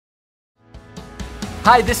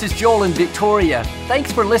Hi, this is Joel and Victoria.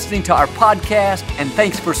 Thanks for listening to our podcast, and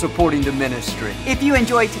thanks for supporting the ministry. If you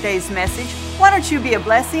enjoyed today's message, why don't you be a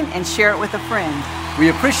blessing and share it with a friend? We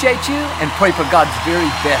appreciate you and pray for God's very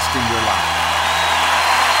best in your life.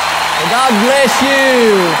 Well, God bless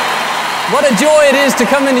you. What a joy it is to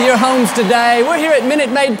come into your homes today. We're here at Minute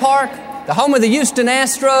Maid Park, the home of the Houston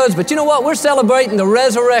Astros, but you know what? We're celebrating the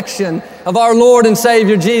resurrection of our Lord and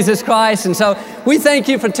Savior, Jesus Christ, and so we thank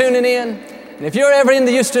you for tuning in. And if you're ever in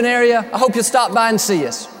the Houston area, I hope you'll stop by and see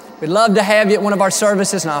us. We'd love to have you at one of our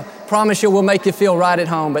services, and I promise you we'll make you feel right at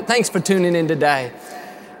home. But thanks for tuning in today.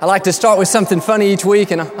 I like to start with something funny each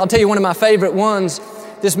week, and I'll tell you one of my favorite ones.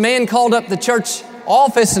 This man called up the church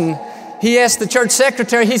office, and he asked the church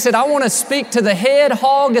secretary, he said, I want to speak to the head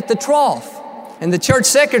hog at the trough. And the church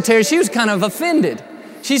secretary, she was kind of offended.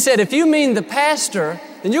 She said, if you mean the pastor,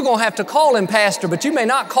 then you're going to have to call him pastor, but you may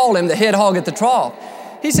not call him the head hog at the trough.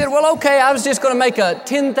 He said, well, okay, I was just going to make a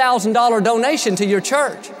 $10,000 donation to your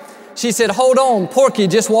church. She said, hold on, Porky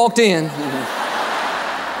just walked in.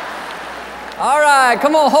 All right,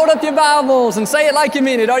 come on, hold up your Bibles and say it like you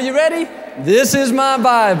mean it. Are you ready? This is my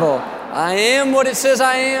Bible. I am what it says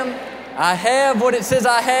I am. I have what it says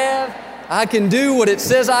I have. I can do what it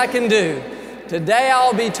says I can do. Today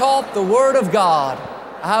I'll be taught the Word of God.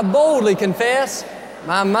 I boldly confess,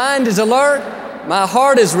 my mind is alert, my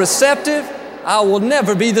heart is receptive, I will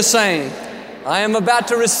never be the same. I am about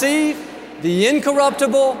to receive the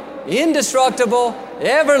incorruptible, indestructible,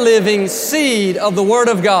 ever-living seed of the Word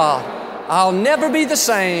of God. I'll never be the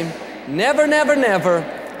same. Never, never, never.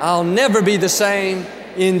 I'll never be the same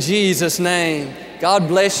in Jesus' name. God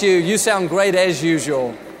bless you. You sound great as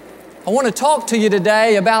usual. I want to talk to you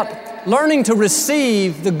today about learning to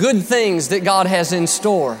receive the good things that God has in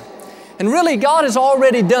store. And really, God has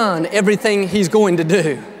already done everything He's going to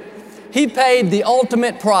do. He paid the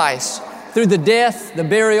ultimate price through the death, the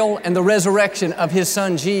burial, and the resurrection of His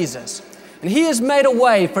Son, Jesus. And He has made a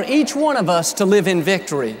way for each one of us to live in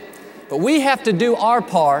victory. But we have to do our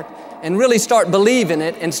part and really start believing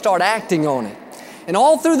it and start acting on it. And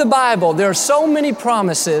all through the Bible, there are so many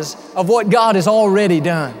promises of what God has already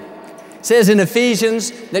done. It says in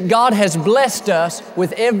Ephesians that God has blessed us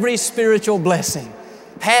with every spiritual blessing.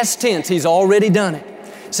 Past tense, He's already done it.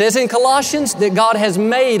 It says in Colossians that God has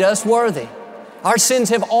made us worthy. Our sins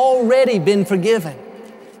have already been forgiven.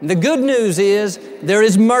 And the good news is there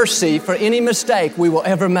is mercy for any mistake we will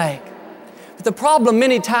ever make. But the problem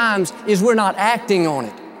many times is we're not acting on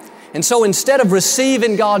it. And so instead of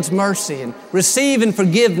receiving God's mercy and receiving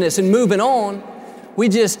forgiveness and moving on, we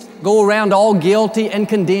just go around all guilty and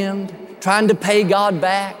condemned, trying to pay God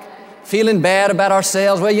back, feeling bad about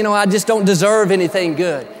ourselves. Well, you know, I just don't deserve anything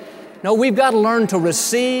good. No, we've got to learn to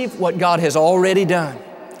receive what God has already done.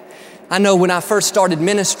 I know when I first started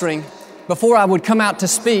ministering, before I would come out to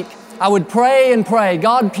speak, I would pray and pray,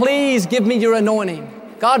 God, please give me your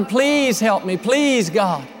anointing. God, please help me. Please,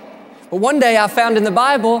 God. But one day I found in the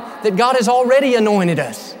Bible that God has already anointed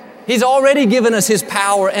us. He's already given us His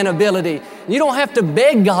power and ability. You don't have to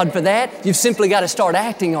beg God for that. You've simply got to start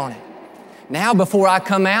acting on it. Now, before I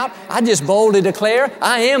come out, I just boldly declare,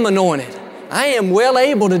 I am anointed. I am well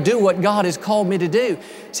able to do what God has called me to do.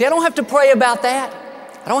 See, I don't have to pray about that.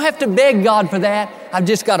 I don't have to beg God for that. I've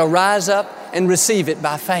just got to rise up and receive it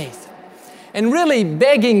by faith. And really,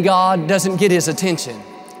 begging God doesn't get His attention.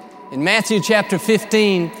 In Matthew chapter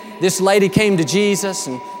 15, this lady came to Jesus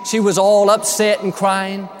and she was all upset and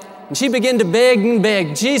crying. And she began to beg and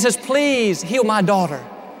beg, Jesus, please heal my daughter.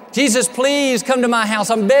 Jesus, please come to my house.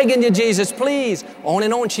 I'm begging you, Jesus, please. On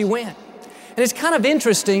and on she went. And it's kind of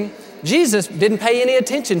interesting. Jesus didn't pay any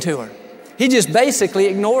attention to her. He just basically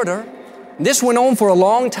ignored her. And this went on for a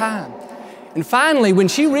long time. And finally, when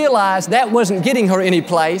she realized that wasn't getting her any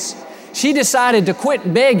place, she decided to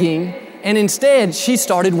quit begging, and instead she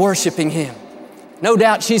started worshiping Him. No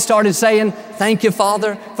doubt she started saying, thank you,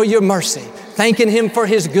 Father, for your mercy, thanking Him for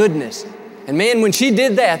His goodness. And man, when she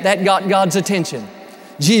did that, that got God's attention.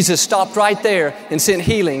 Jesus stopped right there and sent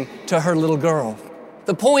healing to her little girl.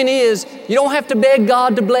 The point is, you don't have to beg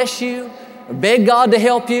God to bless you, or beg God to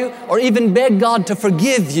help you, or even beg God to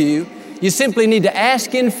forgive you. You simply need to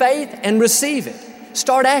ask in faith and receive it.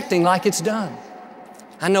 Start acting like it's done.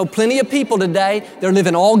 I know plenty of people today, they're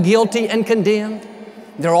living all guilty and condemned.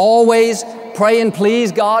 They're always praying,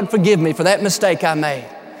 please God, forgive me for that mistake I made.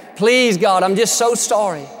 Please God, I'm just so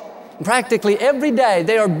sorry. And practically every day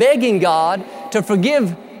they are begging God to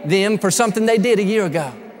forgive them for something they did a year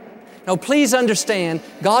ago. Now, please understand,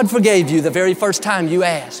 God forgave you the very first time you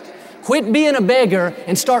asked. Quit being a beggar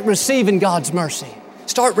and start receiving God's mercy.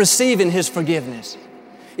 Start receiving His forgiveness.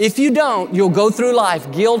 If you don't, you'll go through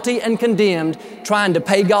life guilty and condemned, trying to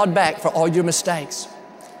pay God back for all your mistakes.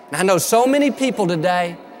 And I know so many people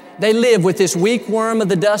today, they live with this weak worm of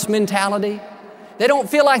the dust mentality. They don't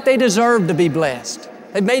feel like they deserve to be blessed.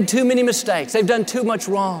 They've made too many mistakes. They've done too much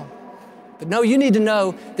wrong. But no, you need to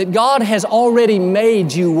know that God has already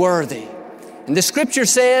made you worthy. And the Scripture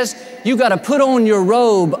says you got to put on your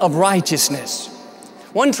robe of righteousness.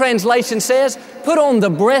 One translation says, put on the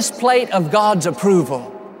breastplate of God's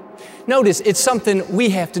approval. Notice, it's something we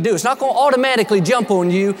have to do. It's not going to automatically jump on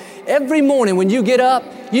you. Every morning when you get up,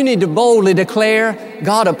 you need to boldly declare,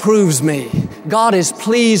 God approves me. God is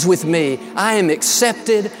pleased with me. I am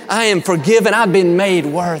accepted. I am forgiven. I've been made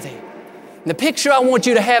worthy. And the picture I want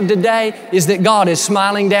you to have today is that God is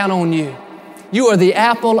smiling down on you. You are the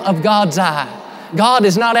apple of God's eye. God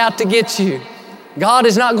is not out to get you. God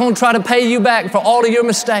is not going to try to pay you back for all of your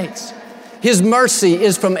mistakes. His mercy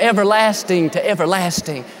is from everlasting to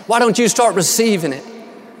everlasting. Why don't you start receiving it?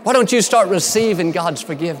 Why don't you start receiving God's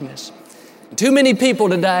forgiveness? Too many people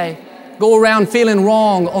today go around feeling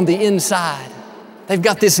wrong on the inside. They've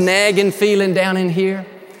got this nagging feeling down in here.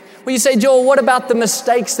 Well, you say, Joel, what about the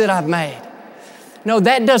mistakes that I've made? No,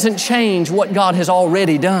 that doesn't change what God has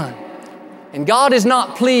already done. And God is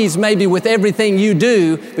not pleased maybe with everything you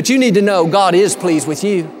do, but you need to know God is pleased with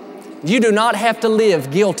you. You do not have to live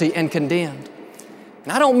guilty and condemned.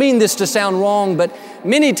 And I don't mean this to sound wrong, but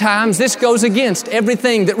many times this goes against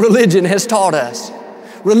everything that religion has taught us.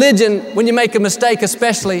 Religion, when you make a mistake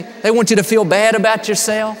especially, they want you to feel bad about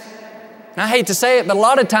yourself. And I hate to say it, but a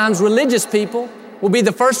lot of times religious people will be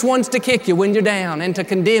the first ones to kick you when you're down and to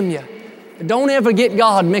condemn you. But don't ever get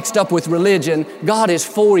God mixed up with religion. God is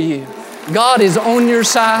for you. God is on your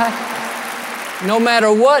side. No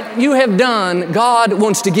matter what you have done, God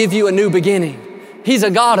wants to give you a new beginning. He's a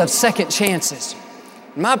God of second chances.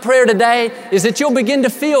 My prayer today is that you'll begin to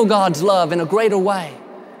feel God's love in a greater way.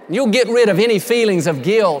 You'll get rid of any feelings of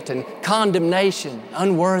guilt and condemnation,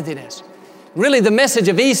 unworthiness. Really, the message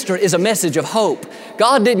of Easter is a message of hope.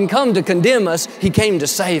 God didn't come to condemn us, He came to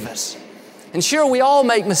save us. And sure, we all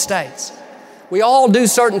make mistakes. We all do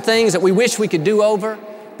certain things that we wish we could do over,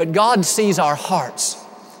 but God sees our hearts.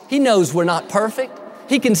 He knows we're not perfect.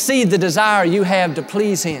 He can see the desire you have to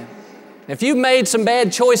please Him. If you've made some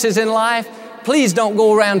bad choices in life, please don't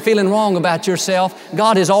go around feeling wrong about yourself.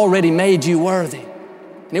 God has already made you worthy.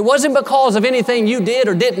 And it wasn't because of anything you did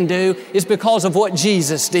or didn't do. It's because of what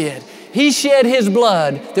Jesus did. He shed His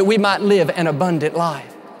blood that we might live an abundant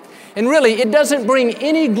life. And really, it doesn't bring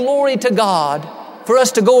any glory to God for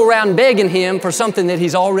us to go around begging Him for something that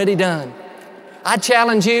He's already done. I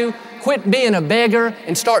challenge you, quit being a beggar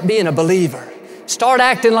and start being a believer. Start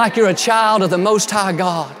acting like you're a child of the Most High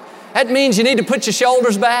God. That means you need to put your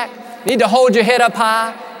shoulders back, you need to hold your head up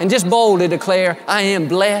high, and just boldly declare, I am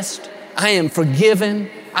blessed, I am forgiven,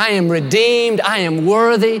 I am redeemed, I am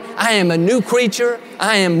worthy, I am a new creature,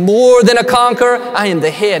 I am more than a conqueror, I am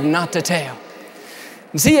the head, not the tail.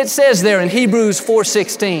 And see, it says there in Hebrews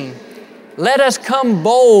 4:16, let us come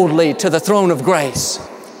boldly to the throne of grace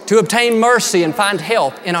to obtain mercy and find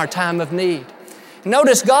help in our time of need.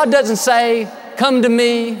 Notice God doesn't say, come to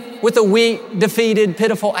me with a weak, defeated,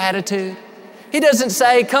 pitiful attitude. He doesn't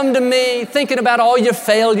say, come to me thinking about all your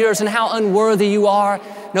failures and how unworthy you are.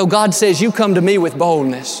 No, God says, you come to me with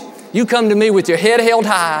boldness. You come to me with your head held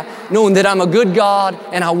high, knowing that I'm a good God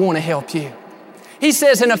and I want to help you. He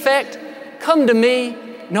says, in effect, come to me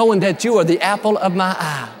knowing that you are the apple of my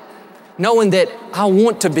eye, knowing that I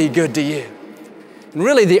want to be good to you. And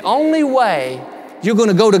really, the only way you're going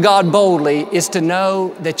to go to God boldly is to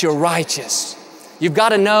know that you're righteous. You've got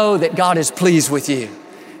to know that God is pleased with you.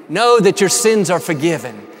 Know that your sins are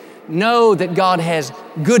forgiven. Know that God has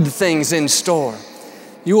good things in store.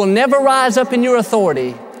 You will never rise up in your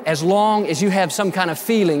authority as long as you have some kind of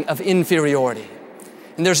feeling of inferiority.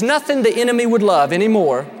 And there's nothing the enemy would love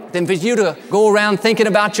anymore than for you to go around thinking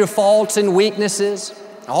about your faults and weaknesses,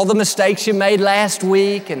 all the mistakes you made last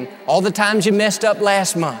week and all the times you messed up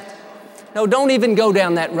last month. No, don't even go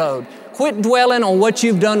down that road. Quit dwelling on what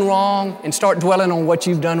you've done wrong and start dwelling on what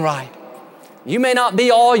you've done right. You may not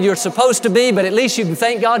be all you're supposed to be, but at least you can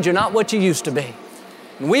thank God you're not what you used to be.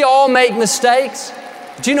 And we all make mistakes,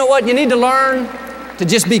 but you know what? You need to learn to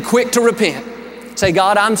just be quick to repent. Say,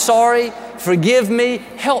 God, I'm sorry. Forgive me.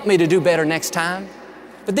 Help me to do better next time.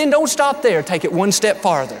 But then don't stop there. Take it one step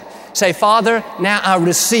farther. Say, Father, now I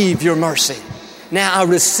receive your mercy. Now I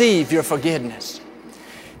receive your forgiveness.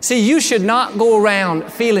 See, you should not go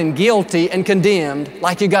around feeling guilty and condemned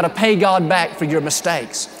like you got to pay God back for your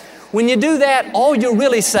mistakes. When you do that, all you're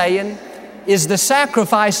really saying is the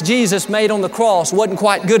sacrifice Jesus made on the cross wasn't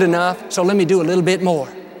quite good enough, so let me do a little bit more.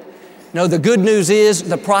 No, the good news is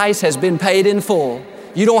the price has been paid in full.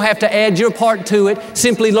 You don't have to add your part to it.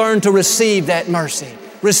 Simply learn to receive that mercy.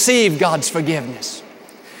 Receive God's forgiveness.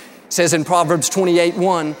 It says in Proverbs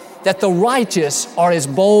 28:1 that the righteous are as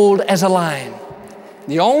bold as a lion.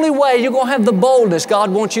 The only way you're going to have the boldness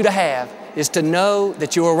God wants you to have is to know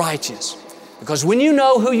that you are righteous. Because when you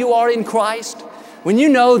know who you are in Christ, when you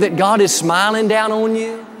know that God is smiling down on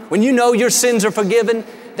you, when you know your sins are forgiven,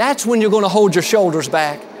 that's when you're going to hold your shoulders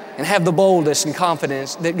back and have the boldness and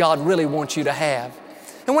confidence that God really wants you to have.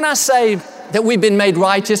 And when I say that we've been made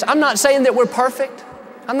righteous, I'm not saying that we're perfect.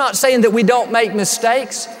 I'm not saying that we don't make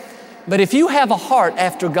mistakes. But if you have a heart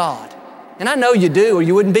after God, and I know you do or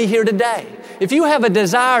you wouldn't be here today, if you have a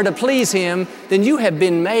desire to please Him, then you have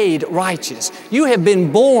been made righteous. You have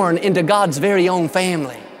been born into God's very own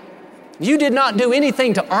family. You did not do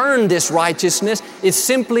anything to earn this righteousness. It's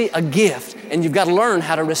simply a gift, and you've got to learn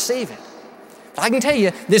how to receive it. But I can tell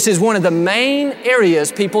you, this is one of the main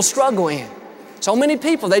areas people struggle in. So many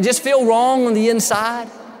people, they just feel wrong on the inside,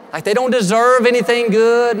 like they don't deserve anything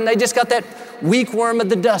good, and they just got that weak worm of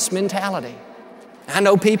the dust mentality. I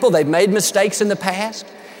know people, they've made mistakes in the past,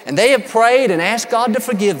 and they have prayed and asked God to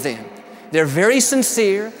forgive them. They're very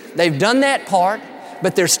sincere. They've done that part,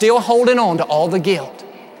 but they're still holding on to all the guilt.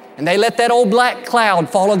 And they let that old black cloud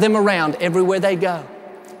follow them around everywhere they go.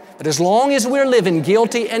 But as long as we're living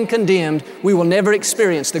guilty and condemned, we will never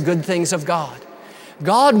experience the good things of God.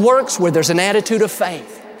 God works where there's an attitude of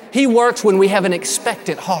faith. He works when we have an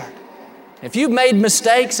expectant heart. If you've made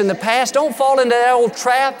mistakes in the past, don't fall into that old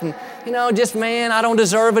trap and, just, man, I don't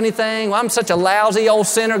deserve anything. Well, I'm such a lousy old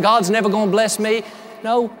sinner. God's never going to bless me.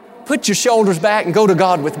 No, put your shoulders back and go to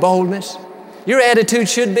God with boldness. Your attitude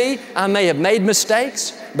should be, I may have made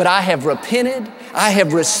mistakes, but I have repented. I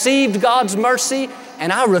have received God's mercy,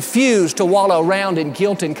 and I refuse to wallow around in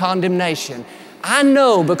guilt and condemnation. I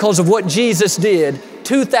know because of what Jesus did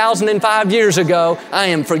 2,005 years ago, I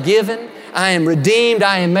am forgiven. I am redeemed.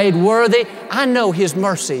 I am made worthy. I know His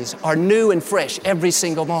mercies are new and fresh every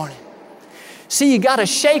single morning. See, you got to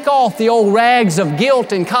shake off the old rags of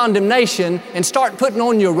guilt and condemnation and start putting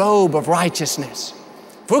on your robe of righteousness.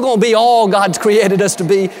 If we're going to be all God's created us to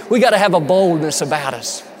be, we got to have a boldness about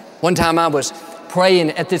us. One time I was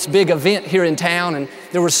praying at this big event here in town, and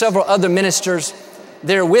there were several other ministers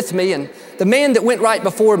there with me, and the man that went right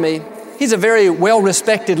before me, he's a very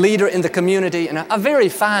well-respected leader in the community and a very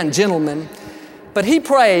fine gentleman, but he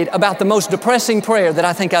prayed about the most depressing prayer that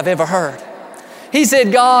I think I've ever heard. He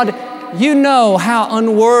said, God, you know how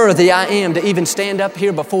unworthy I am to even stand up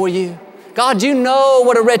here before you. God, you know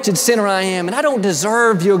what a wretched sinner I am, and I don't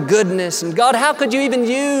deserve your goodness. And God, how could you even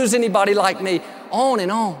use anybody like me? On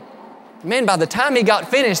and on. Man, by the time he got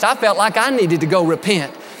finished, I felt like I needed to go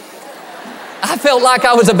repent. I felt like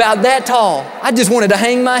I was about that tall. I just wanted to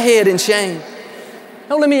hang my head in shame.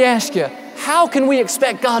 Now, let me ask you, how can we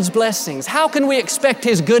expect God's blessings? How can we expect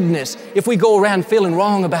His goodness if we go around feeling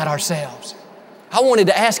wrong about ourselves? I wanted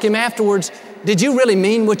to ask him afterwards, did you really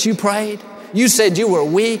mean what you prayed? You said you were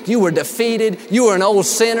weak, you were defeated, you were an old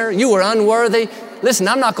sinner, you were unworthy. Listen,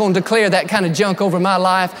 I'm not going to declare that kind of junk over my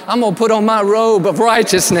life. I'm going to put on my robe of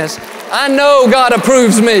righteousness. I know God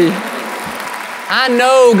approves me. I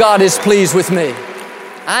know God is pleased with me.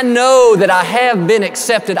 I know that I have been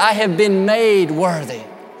accepted. I have been made worthy.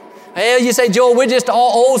 Well, you say, Joel, we're just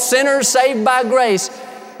all old sinners saved by grace.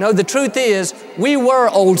 No, the truth is, we were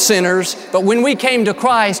old sinners, but when we came to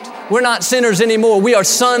Christ, we're not sinners anymore. We are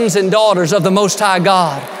sons and daughters of the Most High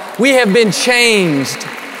God. We have been changed.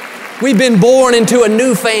 We've been born into a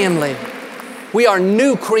new family. We are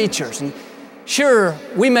new creatures. And sure,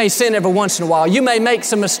 we may sin every once in a while. You may make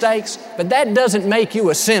some mistakes, but that doesn't make you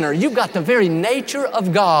a sinner. You've got the very nature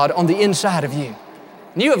of God on the inside of you.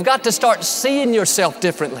 And you have got to start seeing yourself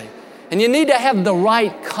differently. And you need to have the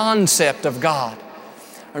right concept of God.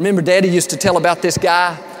 I remember Daddy used to tell about this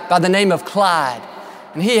guy by the name of Clyde.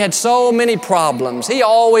 And he had so many problems. He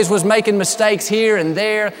always was making mistakes here and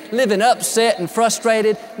there, living upset and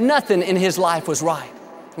frustrated. Nothing in his life was right.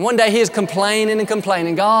 And one day he was complaining and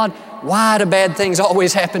complaining. God, why do bad things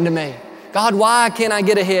always happen to me? God, why can't I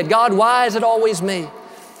get ahead? God, why is it always me?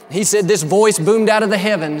 He said this voice boomed out of the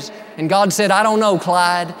heavens. And God said, I don't know,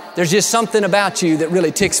 Clyde. There's just something about you that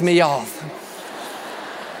really ticks me off.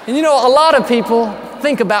 And you know, a lot of people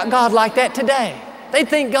think about God like that today. They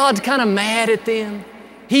think God's kind of mad at them.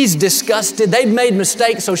 He's disgusted. They've made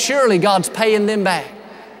mistakes, so surely God's paying them back.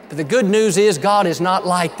 But the good news is God is not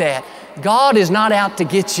like that. God is not out to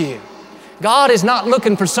get you. God is not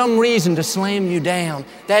looking for some reason to slam you down.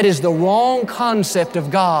 That is the wrong concept of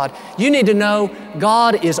God. You need to know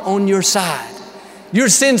God is on your side. Your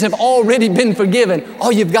sins have already been forgiven.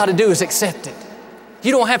 All you've got to do is accept it.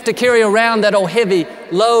 You don't have to carry around that old heavy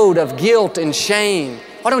load of guilt and shame.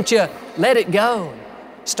 Why don't you let it go?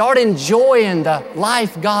 Start enjoying the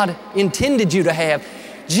life God intended you to have.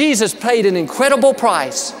 Jesus paid an incredible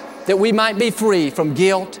price that we might be free from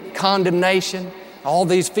guilt, condemnation, all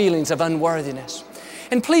these feelings of unworthiness.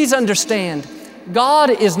 And please understand, God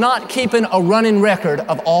is not keeping a running record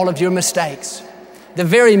of all of your mistakes. The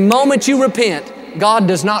very moment you repent, God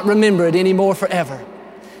does not remember it anymore forever.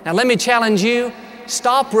 Now let me challenge you,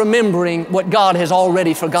 stop remembering what God has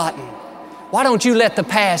already forgotten. Why don't you let the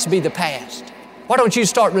past be the past? Why don't you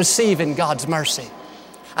start receiving God's mercy?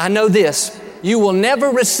 I know this, you will never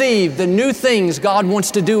receive the new things God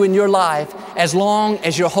wants to do in your life as long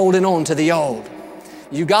as you're holding on to the old.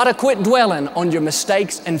 You got to quit dwelling on your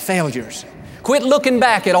mistakes and failures. Quit looking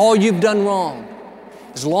back at all you've done wrong.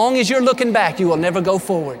 As long as you're looking back, you will never go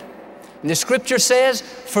forward. And the Scripture says,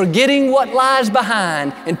 forgetting what lies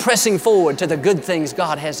behind and pressing forward to the good things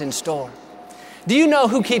God has in store. Do you know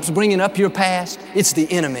who keeps bringing up your past? It's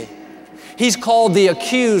the enemy. He's called the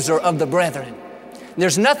accuser of the brethren.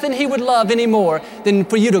 There's nothing he would love any more than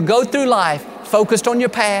for you to go through life focused on your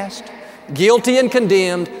past, guilty and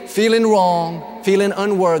condemned, feeling wrong, feeling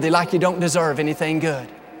unworthy, like you don't deserve anything good.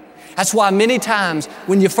 That's why many times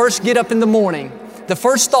when you first get up in the morning, the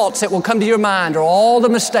first thoughts that will come to your mind are all the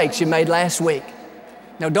mistakes you made last week.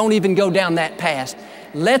 Now don't even go down that past.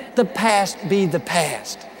 Let the past be the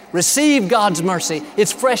past. Receive God's mercy.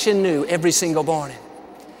 It's fresh and new every single morning.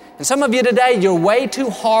 And some of you today, you're way too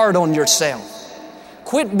hard on yourself.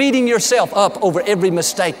 Quit beating yourself up over every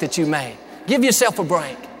mistake that you made. Give yourself a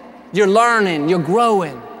break. You're learning, you're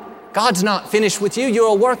growing. God's not finished with you. You're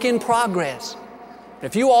a work in progress.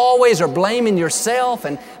 If you always are blaming yourself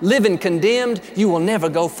and living condemned, you will never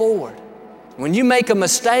go forward. When you make a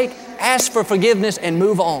mistake, ask for forgiveness and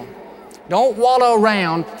move on. Don't wallow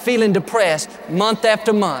around feeling depressed month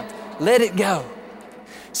after month. Let it go.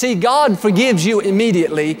 See, God forgives you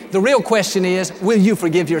immediately. The real question is, will you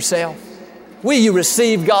forgive yourself? Will you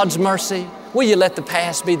receive God's mercy? Will you let the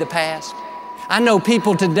past be the past? I know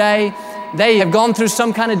people today, they have gone through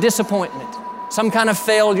some kind of disappointment, some kind of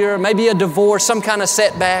failure, maybe a divorce, some kind of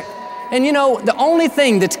setback. And you know, the only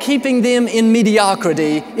thing that's keeping them in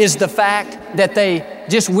mediocrity is the fact that they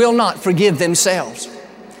just will not forgive themselves.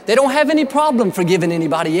 They don't have any problem forgiving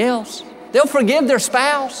anybody else. They'll forgive their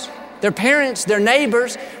spouse, their parents, their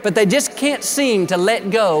neighbors, but they just can't seem to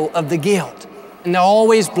let go of the guilt. And they're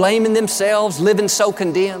always blaming themselves, living so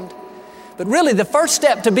condemned. But really, the first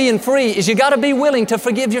step to being free is you got to be willing to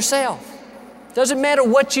forgive yourself. Doesn't matter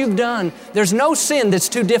what you've done. There's no sin that's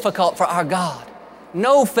too difficult for our God.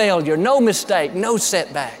 No failure, no mistake, no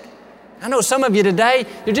setback. I know some of you today,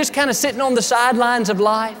 you're just kind of sitting on the sidelines of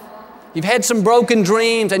life. You've had some broken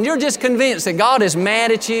dreams and you're just convinced that God is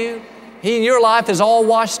mad at you. Your life is all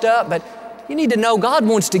washed up, but you need to know God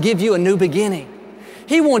wants to give you a new beginning.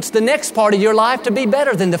 He wants the next part of your life to be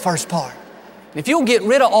better than the first part. If you'll get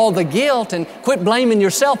rid of all the guilt and quit blaming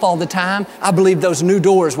yourself all the time, I believe those new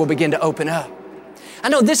doors will begin to open up. I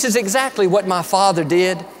know this is exactly what my father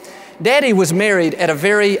did. Daddy was married at a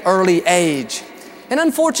very early age. And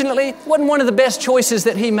unfortunately, it wasn't one of the best choices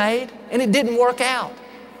that he made, and it didn't work out.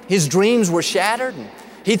 His dreams were shattered, and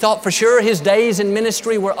he thought for sure his days in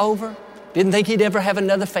ministry were over. Didn't think he'd ever have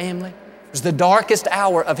another family. It was the darkest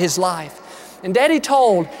hour of his life. And Daddy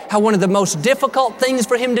told how one of the most difficult things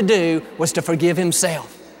for him to do was to forgive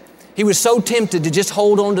himself. He was so tempted to just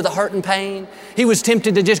hold on to the hurt and pain. He was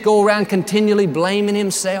tempted to just go around continually blaming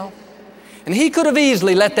himself. And he could have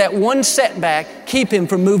easily let that one setback keep him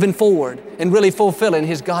from moving forward and really fulfilling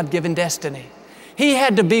his God-given destiny. He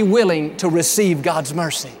had to be willing to receive God's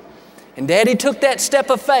mercy. And Daddy took that step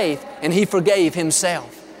of faith and he forgave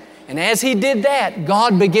himself. And as he did that,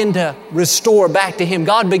 God began to restore back to him.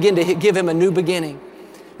 God began to give him a new beginning.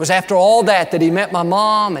 It was after all that he met my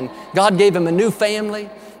mom and God gave him a new family.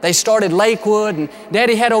 They started Lakewood and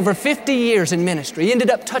Daddy had over 50 years in ministry. He ended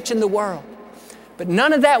up touching the world. But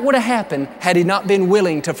none of that would have happened had he not been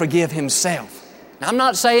willing to forgive himself. Now, I'm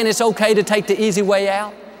not saying it's okay to take the easy way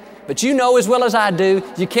out, but you know as well as I do,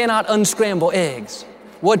 you cannot unscramble eggs.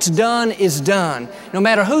 What's done is done. No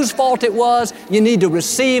matter whose fault it was, you need to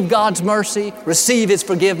receive God's mercy, receive His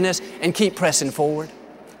forgiveness, and keep pressing forward.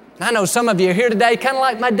 And I know some of you are here today, kind of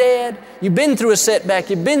like my dad. You've been through a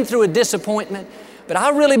setback, you've been through a disappointment, but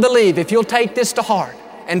I really believe if you'll take this to heart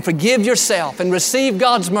and forgive yourself and receive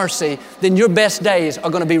God's mercy, then your best days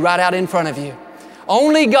are going to be right out in front of you.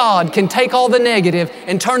 Only God can take all the negative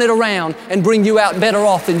and turn it around and bring you out better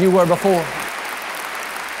off than you were before.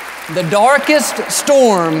 The darkest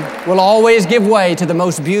storm will always give way to the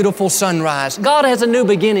most beautiful sunrise. God has a new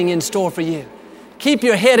beginning in store for you. Keep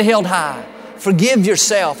your head held high. Forgive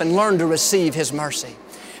yourself and learn to receive His mercy.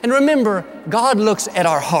 And remember, God looks at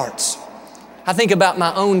our hearts. I think about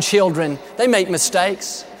my own children. They make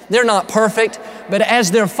mistakes. They're not perfect, but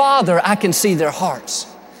as their father, I can see their hearts.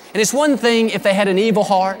 And it's one thing if they had an evil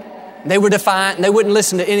heart, they were defiant, and they wouldn't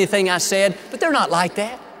listen to anything I said, but they're not like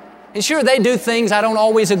that. And sure, they do things I don't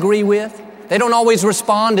always agree with. They don't always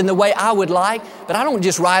respond in the way I would like, but I don't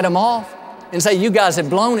just write them off and say, you guys have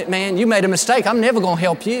blown it, man. You made a mistake. I'm never going to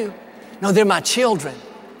help you. No, they're my children.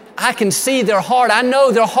 I can see their heart. I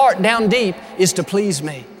know their heart down deep is to please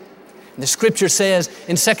me. The Scripture says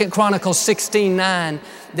in 2 Chronicles 16:9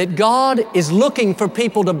 that God is looking for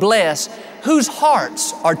people to bless whose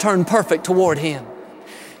hearts are turned perfect toward Him.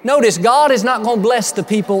 Notice, God is not going to bless the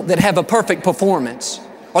people that have a perfect performance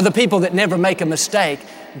or the people that never make a mistake.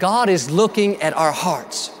 God is looking at our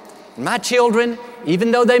hearts. And my children,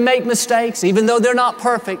 even though they make mistakes, even though they're not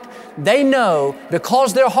perfect, they know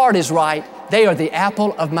because their heart is right, they are the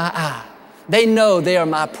apple of my eye. They know they are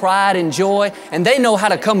my pride and joy, and they know how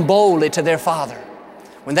to come boldly to their Father.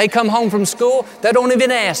 When they come home from school, they don't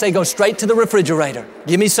even ask. They go straight to the refrigerator.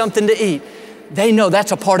 Give me something to eat. They know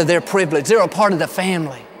that's a part of their privilege. They're a part of the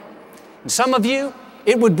family. And some of you,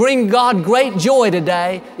 it would bring God great joy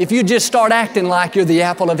today if you just start acting like you're the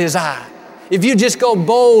apple of His eye. If you just go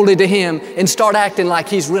boldly to Him and start acting like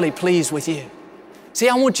He's really pleased with you. See,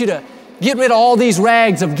 I want you to get rid of all these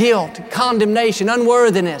rags of guilt, condemnation,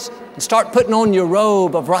 unworthiness, and start putting on your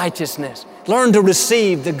robe of righteousness. Learn to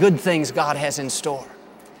receive the good things God has in store.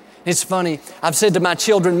 It's funny, I've said to my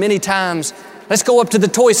children many times, let's go up to the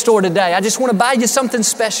toy store today. I just want to buy you something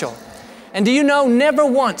special. And do you know, never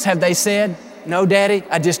once have they said, no, Daddy,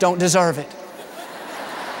 I just don't deserve it.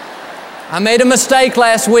 I made a mistake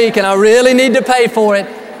last week and I really need to pay for it.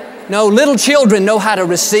 No, little children know how to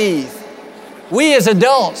receive. We as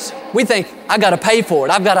adults, we think, I got to pay for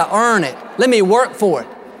it. I've got to earn it. Let me work for it.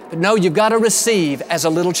 But no, you've got to receive as a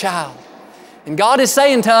little child. And God is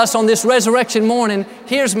saying to us on this resurrection morning,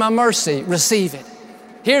 here's my mercy, receive it.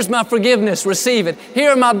 Here's my forgiveness, receive it.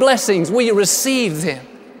 Here are my blessings, will you receive them?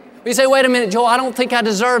 You say, wait a minute, Joel, I don't think I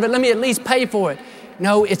deserve it. Let me at least pay for it.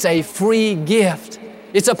 No, it's a free gift.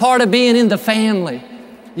 It's a part of being in the family.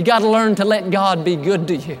 You got to learn to let God be good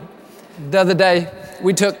to you. The other day,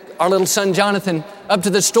 we took our little son Jonathan up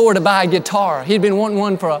to the store to buy a guitar. He'd been wanting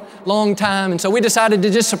one for a long time, and so we decided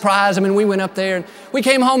to just surprise him, and we went up there, and we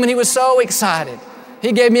came home, and he was so excited.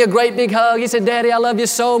 He gave me a great big hug. He said, Daddy, I love you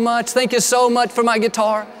so much. Thank you so much for my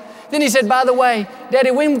guitar. Then he said, by the way,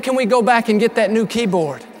 Daddy, when can we go back and get that new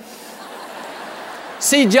keyboard?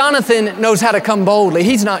 See, Jonathan knows how to come boldly.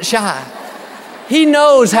 He's not shy. He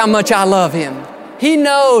knows how much I love him. He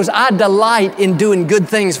knows I delight in doing good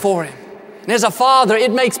things for him. And as a father,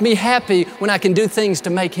 it makes me happy when I can do things to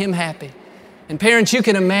make him happy. And parents, you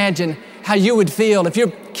can imagine how you would feel if your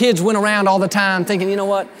kids went around all the time thinking, you know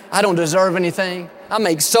what, I don't deserve anything. I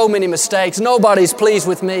make so many mistakes. Nobody's pleased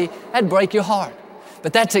with me. That'd break your heart.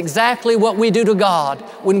 But that's exactly what we do to God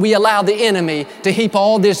when we allow the enemy to heap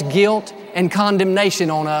all this guilt and condemnation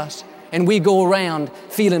on us, and we go around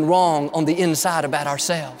feeling wrong on the inside about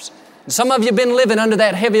ourselves. And some of you have been living under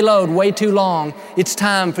that heavy load way too long. It's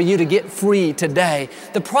time for you to get free today.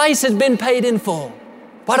 The price has been paid in full.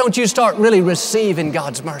 Why don't you start really receiving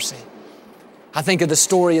God's mercy? I think of the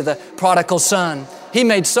story of the prodigal son. He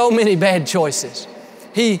made so many bad choices.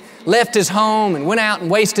 He left his home and went out and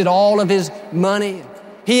wasted all of his money.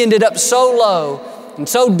 He ended up so low and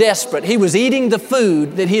so desperate, he was eating the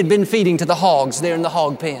food that he had been feeding to the hogs there in the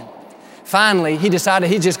hog pen. Finally, he decided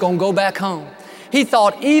he's just going to go back home. He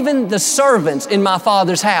thought, even the servants in my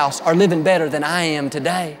father's house are living better than I am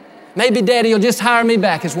today. Maybe Daddy will just hire me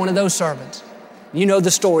back as one of those servants. You know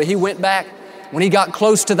the story. He went back. When he got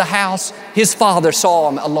close to the house, his father saw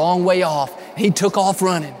him a long way off. He took off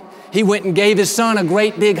running. He went and gave his son a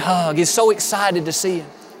great big hug. He's so excited to see him.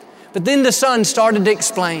 But then the son started to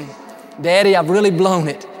explain, Daddy, I've really blown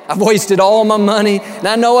it. I've wasted all my money, and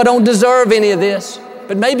I know I don't deserve any of this,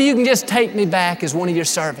 but maybe you can just take me back as one of your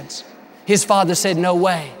servants. His father said, no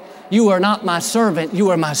way. You are not my servant. You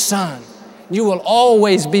are my son. You will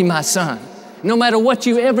always be my son. No matter what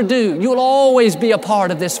you ever do, you will always be a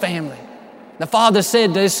part of this family. The father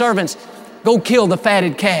said to his servants, go kill the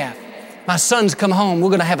fatted calf. My son's come home. We're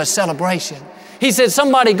going to have a celebration. He said,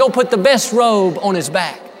 somebody go put the best robe on his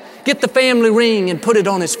back. Get the family ring and put it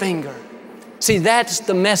on his finger. See, that's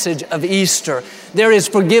the message of Easter. There is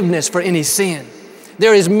forgiveness for any sin.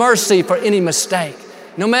 There is mercy for any mistake.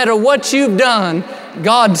 No matter what you've done,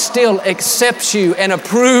 God still accepts you and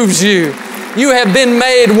approves you. You have been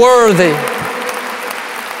made worthy.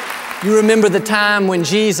 You remember the time when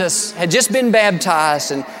Jesus had just been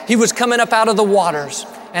baptized and He was coming up out of the waters,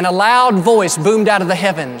 and a loud voice boomed out of the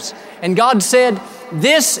heavens. And God said,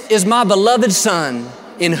 "This is my beloved Son,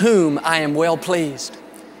 in whom I am well pleased."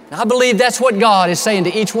 Now, I believe that's what God is saying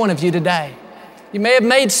to each one of you today. You may have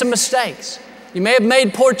made some mistakes. You may have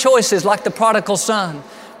made poor choices like the prodigal son.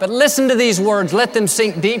 But listen to these words. Let them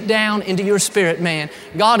sink deep down into your spirit, man.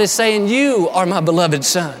 God is saying, you are my beloved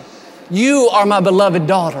son. You are my beloved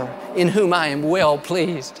daughter, in whom I am well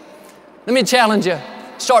pleased. Let me challenge you.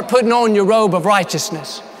 Start putting on your robe of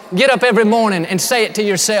righteousness. Get up every morning and say it to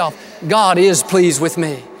yourself. God is pleased with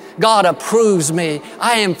me. God approves me.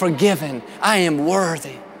 I am forgiven. I am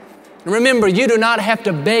worthy. And remember, you do not have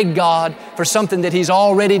to beg God for something that He's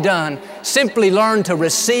already done. Simply learn to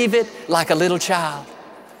receive it like a little child.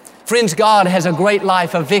 Friends, God has a great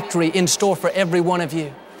life of victory in store for every one of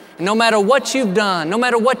you. And no matter what you've done, no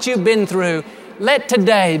matter what you've been through, let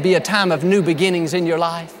today be a time of new beginnings in your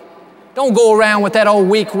life. Don't go around with that old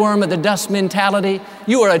weak worm of the dust mentality.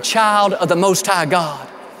 You are a child of the Most High God.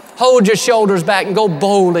 Hold your shoulders back and go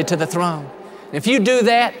boldly to the throne. And if you do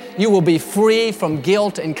that, you will be free from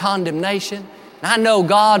guilt and condemnation. And I know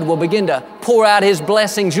God will begin to pour out His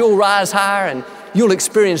blessings. You'll rise higher and you'll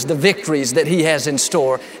experience the victories that He has in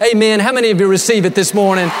store. Amen. How many of you receive it this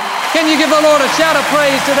morning? Can you give the Lord a shout of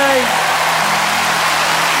praise today?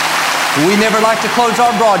 We never like to close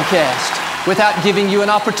our broadcast without giving you an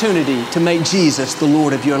opportunity to make Jesus the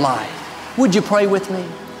Lord of your life. Would you pray with me?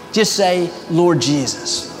 Just say, Lord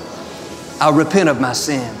Jesus, I repent of my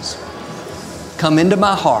sins. Come into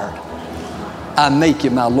my heart. I make you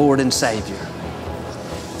my Lord and Savior.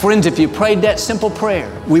 Friends, if you prayed that simple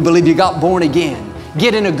prayer, we believe you got born again.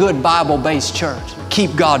 Get in a good Bible-based church.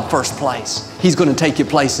 Keep God first place. He's going to take you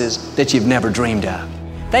places that you've never dreamed of.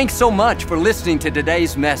 Thanks so much for listening to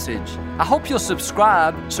today's message. I hope you'll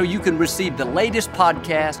subscribe so you can receive the latest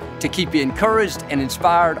podcast to keep you encouraged and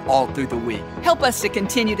inspired all through the week. Help us to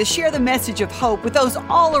continue to share the message of hope with those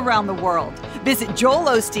all around the world. Visit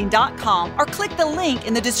joelosteen.com or click the link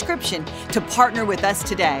in the description to partner with us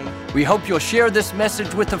today. We hope you'll share this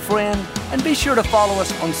message with a friend and be sure to follow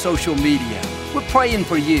us on social media. We're praying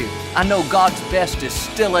for you. I know God's best is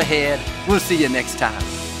still ahead. We'll see you next time.